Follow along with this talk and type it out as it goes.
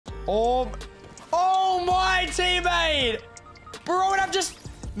Oh my teammate! Bro, and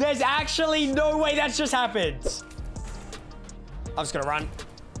there's actually no way that's just happened. I'm just gonna run.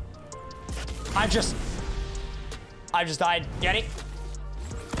 I just died. Get it?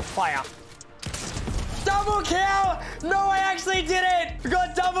 Fire. Double kill! No, I actually did it! We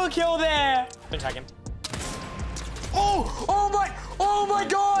got double kill there. Attack him. Oh my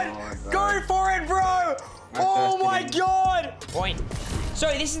god! Go for it, bro! Oh my god! Point. So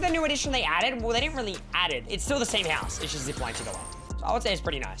this is the new addition they added? Well, they didn't really add it. It's still the same house. It's just zipline to go up. So I would say it's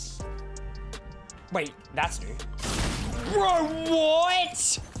pretty nice. Wait, that's new. Bro,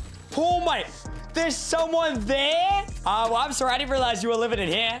 what? Oh my, there's someone there? Well, I'm sorry, I didn't realize you were living in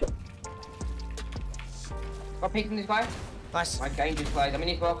here. Got peeked in this guy. Nice. My game just played. I'm in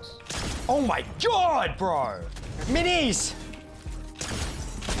his box. Oh my god, bro. Minis.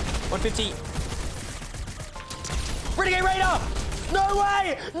 150. Renegade Raider. No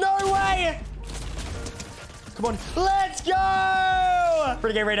way, no way. Come on, let's go!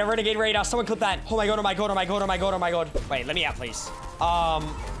 Renegade Raider, Renegade Raider. Someone clip that. Oh my god, oh my god, oh my god, oh my god, oh my god. Wait, let me out, please.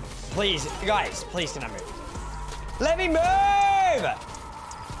 Please, guys, please can I move? Let me move!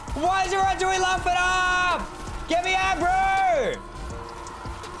 Why is everyone doing lump it up? Get me out, bro!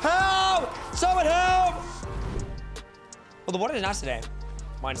 Help! Someone help! Well, the water is nice today.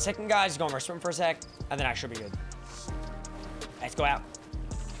 One second, guys. Go on swim for a sec, and then I should be good. Let's go out.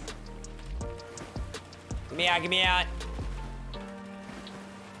 Get me out, get me out.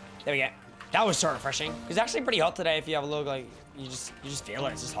 There we go. That was so refreshing. It's actually pretty hot today if you have a look, like, you just feel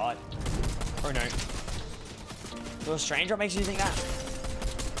it, it's just hot. Or no. A little strange, what makes you think that?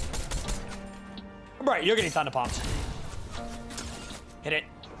 Bro, you're getting thunder pumped. Hit it.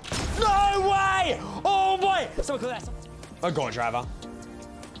 No way! Oh boy! Someone clear that. Oh god, driver.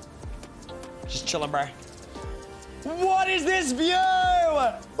 Just chilling, bro. What is this view?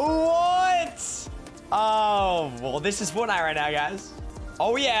 What? Oh, well, this is Fortnite right now, guys.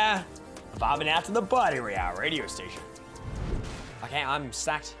 Oh, yeah. Vibing out to the Body Royale radio station. Okay, I'm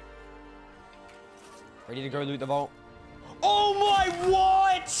stacked. Ready to go loot the vault. Oh, my,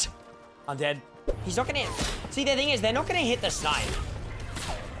 what? I'm dead. He's not gonna... See, the thing is, they're not gonna hit the snipe.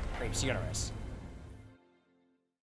 Creeps, you gotta rest.